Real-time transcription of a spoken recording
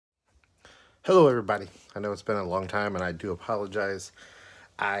Hello, everybody. I know it's been a long time and I do apologize.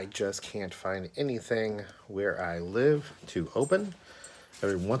 I just can't find anything where I live to open.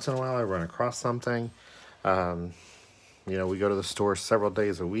 Every once in a while, I run across something. We go to the store several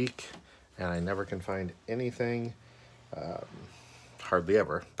days a week and I never can find anything, hardly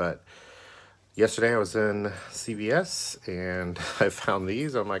ever. But yesterday, I was in CVS and I found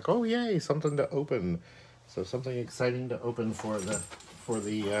these. I'm like, oh, yay, something to open. So, something exciting to open for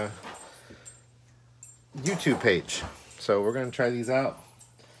the YouTube page. So we're going to try these out.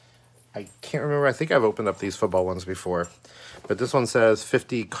 I can't remember. I think I've opened up these football ones before. But this one says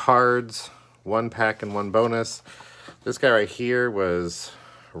 50 cards, 1 pack and 1 bonus. This guy right here was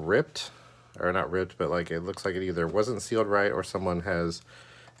ripped. Or not ripped, but like it looks like it either wasn't sealed right or someone has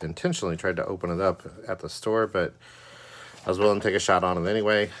intentionally tried to open it up at the store. But I was willing to take a shot on it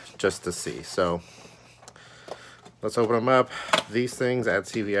anyway, just to see. So let's open them up. These things at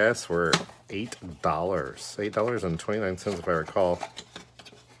CVS were $8. $8.29 if I recall.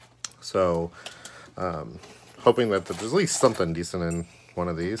 So, hoping that there's at least something decent in one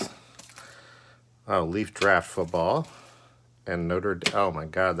of these. Oh, Leaf Draft Football. And oh my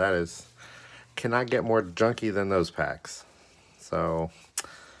God, cannot get more junky than those packs. So,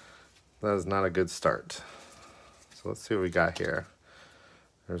 that is not a good start. So let's see what we got here.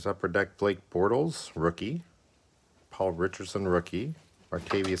 There's Upper Deck Blake Bortles, rookie. Paul Richardson, rookie.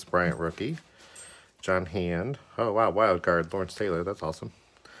 Martavius Bryant, rookie. John Hand. Oh, wow, wild card. Lawrence Taylor, that's awesome.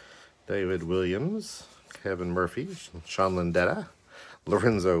 David Williams. Kevin Murphy. Sean Lindetta.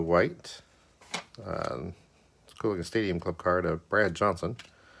 Lorenzo White. It's cool looking Stadium Club card of Brad Johnson.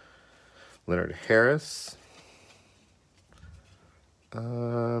 Leonard Harris.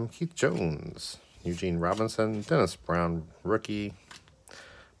 Keith Jones. Eugene Robinson. Dennis Brown, rookie.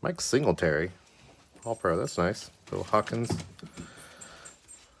 Mike Singletary. All-Pro, that's nice. Bill Hawkins.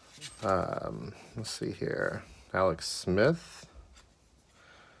 Let's see here. Alex Smith.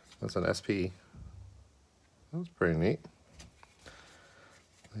 That's an SP. That's pretty neat.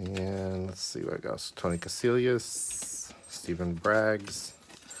 And let's see what goes. Tony Casillas. Stephen Braggs.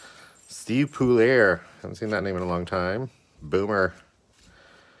 Steve Poulier. Haven't seen that name in a long time. Boomer.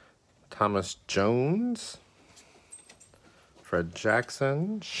 Thomas Jones. Fred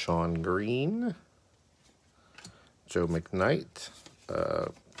Jackson. Sean Green. Joe McKnight.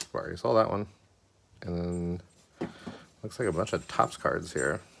 Already saw that one. And then looks like a bunch of Topps cards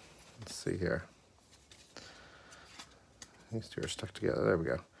here. Let's see here. These two are stuck together. There we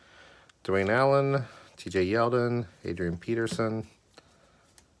go. Dwayne Allen, TJ Yeldon, Adrian Peterson,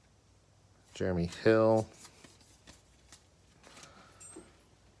 Jeremy Hill.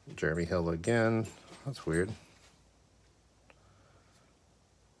 Jeremy Hill again. That's weird.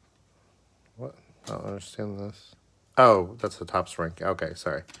 What? I don't understand this. Oh, that's the Topps rank. Okay,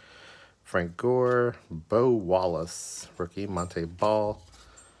 sorry. Frank Gore, Bo Wallace, rookie, Monte Ball.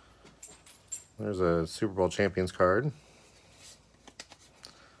 There's a Super Bowl champions card.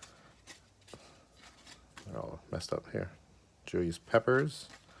 They're all messed up here. Julius Peppers,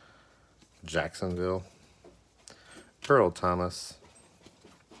 Jacksonville, Earl Thomas.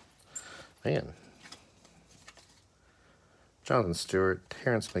 Man. Jonathan Stewart,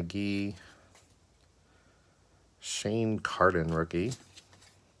 Terrence McGee, Shane Carden, rookie.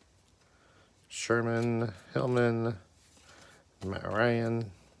 Sherman, Hillman, Matt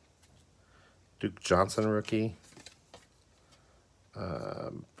Ryan, Duke Johnson, rookie.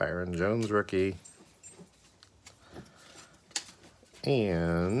 Byron Jones, rookie.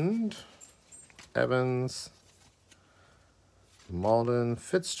 And Evans, Malden,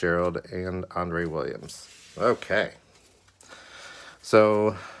 Fitzgerald, and Andre Williams. Okay. So,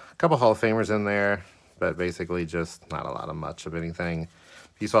 a couple Hall of Famers in there, but basically just not a lot of much of anything.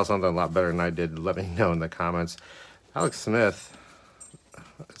 If you saw something a lot better than I did, let me know in the comments. Alex Smith,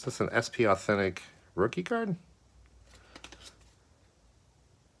 is this an SP Authentic rookie card?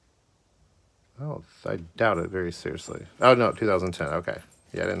 Oh, I doubt it very seriously. Oh, no, 2010. Okay.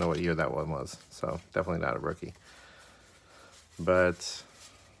 Yeah, I didn't know what year that one was. So, definitely not a rookie. But,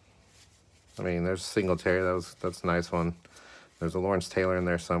 I mean, there's Singletary. That's a nice one. There's a Lawrence Taylor in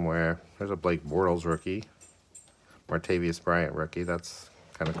there somewhere. There's a Blake Bortles rookie. Martavius Bryant rookie. That's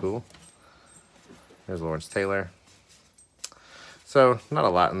kind of cool. There's Lawrence Taylor. So, not a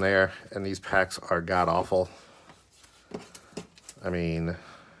lot in there. And these packs are god-awful. I mean,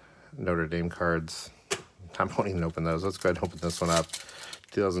 Notre Dame cards. I won't even open those. Let's go ahead and open this one up.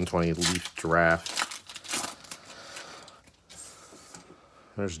 2020 Leaf Draft.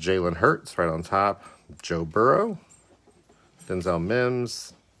 There's Jalen Hurts right on top. Joe Burrow. Denzel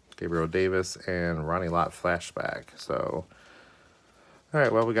Mims. Gabriel Davis. And Ronnie Lott flashback. So, All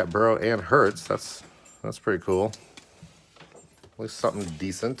right, well, we got Burrow and Hurts. That's pretty cool. At least something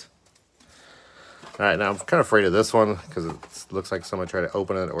decent. All right, now I'm kind of afraid of this one because it looks like someone tried to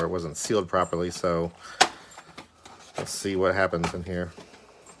open it or it wasn't sealed properly. So let's see what happens in here.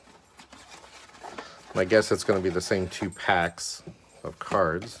 I guess it's going to be the same 2 packs of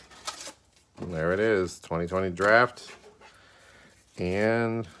cards. And there it is, 2020 draft.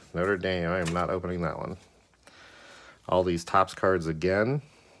 And Notre Dame. I am not opening that one. All these Topps cards again.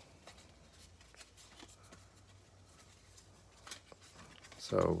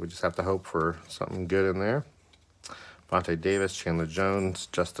 So we just have to hope for something good in there. Vontae Davis, Chandler Jones,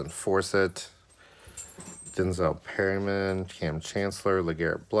 Justin Forsett, Denzel Perryman, Cam Chancellor,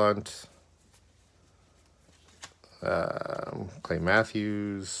 LeGarrette Blount, Clay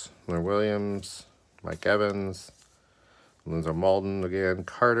Matthews, Leonard Williams, Mike Evans, Lindsey Malden again,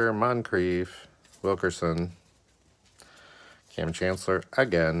 Carter, Moncrief, Wilkerson, Cam Chancellor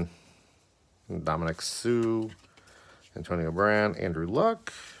again, Dominic Sue, Antonio Brown, Andrew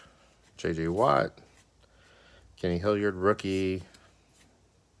Luck, J.J. Watt, Kenny Hilliard, rookie,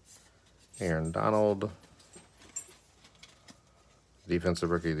 Aaron Donald, Defensive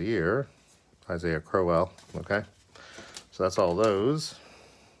Rookie of the Year, Isaiah Crowell, okay. So that's all those.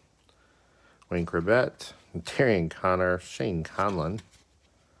 Wayne Corbett, Darian Connor, Shane Conlon,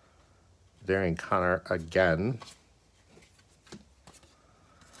 Darian Connor again,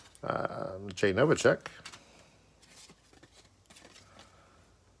 Jay Novacek,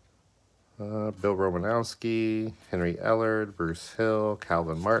 Bill Romanowski, Henry Ellard, Bruce Hill,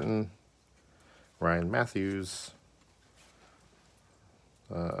 Calvin Martin, Ryan Matthews,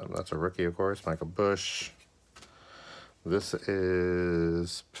 that's a rookie, of course, Michael Bush. This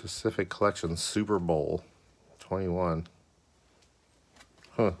is Pacific Collection Super Bowl 21.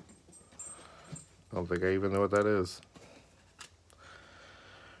 Huh. I don't think I even know what that is.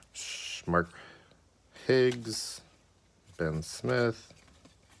 Mark Higgs, Ben Smith,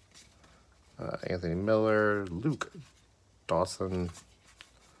 Anthony Miller, Luke Dawson,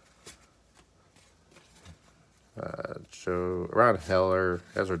 Ron Heller,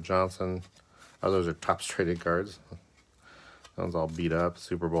 Ezra Johnson. Oh, those are Topps traded cards. That one's all beat up.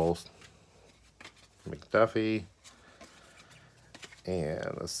 Super Bowls. McDuffie.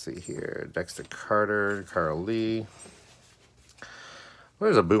 And let's see here. Dexter Carter, Carl Lee. Well,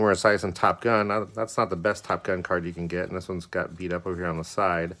 there's a Boomer Esiason Top Gun. That's not the best Top Gun card you can get, and this one's got beat up over here on the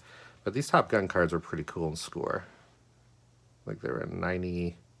side. But these Top Gun cards are pretty cool in score. Like they were a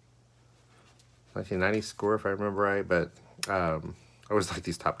 1990 score, if I remember right. But I always like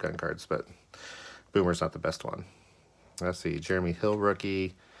these Top Gun cards, but Boomer's not the best one. Let's see. Jeremy Hill,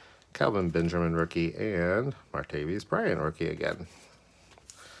 rookie. Calvin Benjamin, rookie. And Martavis Bryant, rookie again.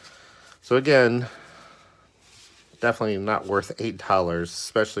 So again, definitely not worth $8,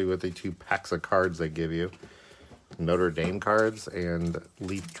 especially with the 2 packs of cards they give you. Notre Dame cards and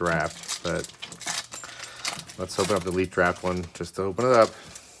Leaf Draft. But let's open up the Leaf Draft one just to open it up.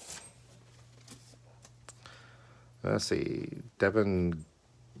 Let's see. Devin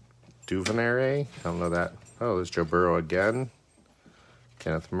Duvernay. I don't know that. Oh, there's Joe Burrow again.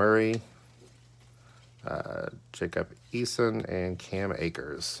 Kenneth Murray. Jacob Eason and Cam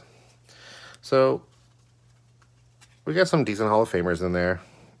Akers. So we got some decent Hall of Famers in there.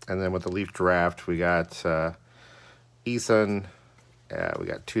 And then with the Leaf Draft, we got Eason. We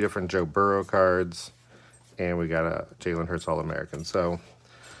got 2 different Joe Burrow cards. And we got a Jalen Hurts All-American. So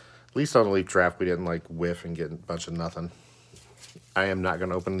at least on the Leaf Draft, we didn't like whiff and get a bunch of nothing. I am not going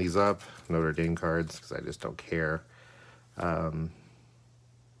to open these up, Notre Dame cards, because I just don't care. I'll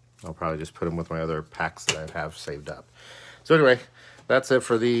probably just put them with my other packs that I have saved up. So anyway, that's it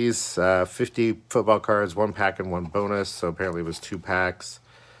for these 50 football cards, 1 pack and 1 bonus. So apparently it was 2 packs.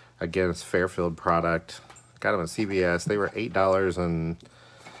 Again, it's Fairfield product. Got them at CVS. They were $8 and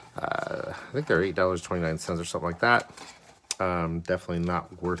I think they're $8.29 or something like that. Definitely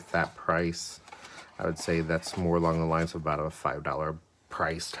not worth that price. I would say that's more along the lines of about a $5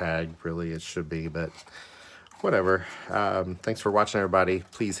 price tag, really, it should be, but whatever. Thanks for watching, everybody.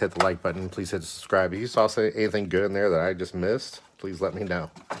 Please hit the like button. Please hit subscribe. If you saw anything good in there that I just missed, please let me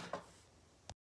know.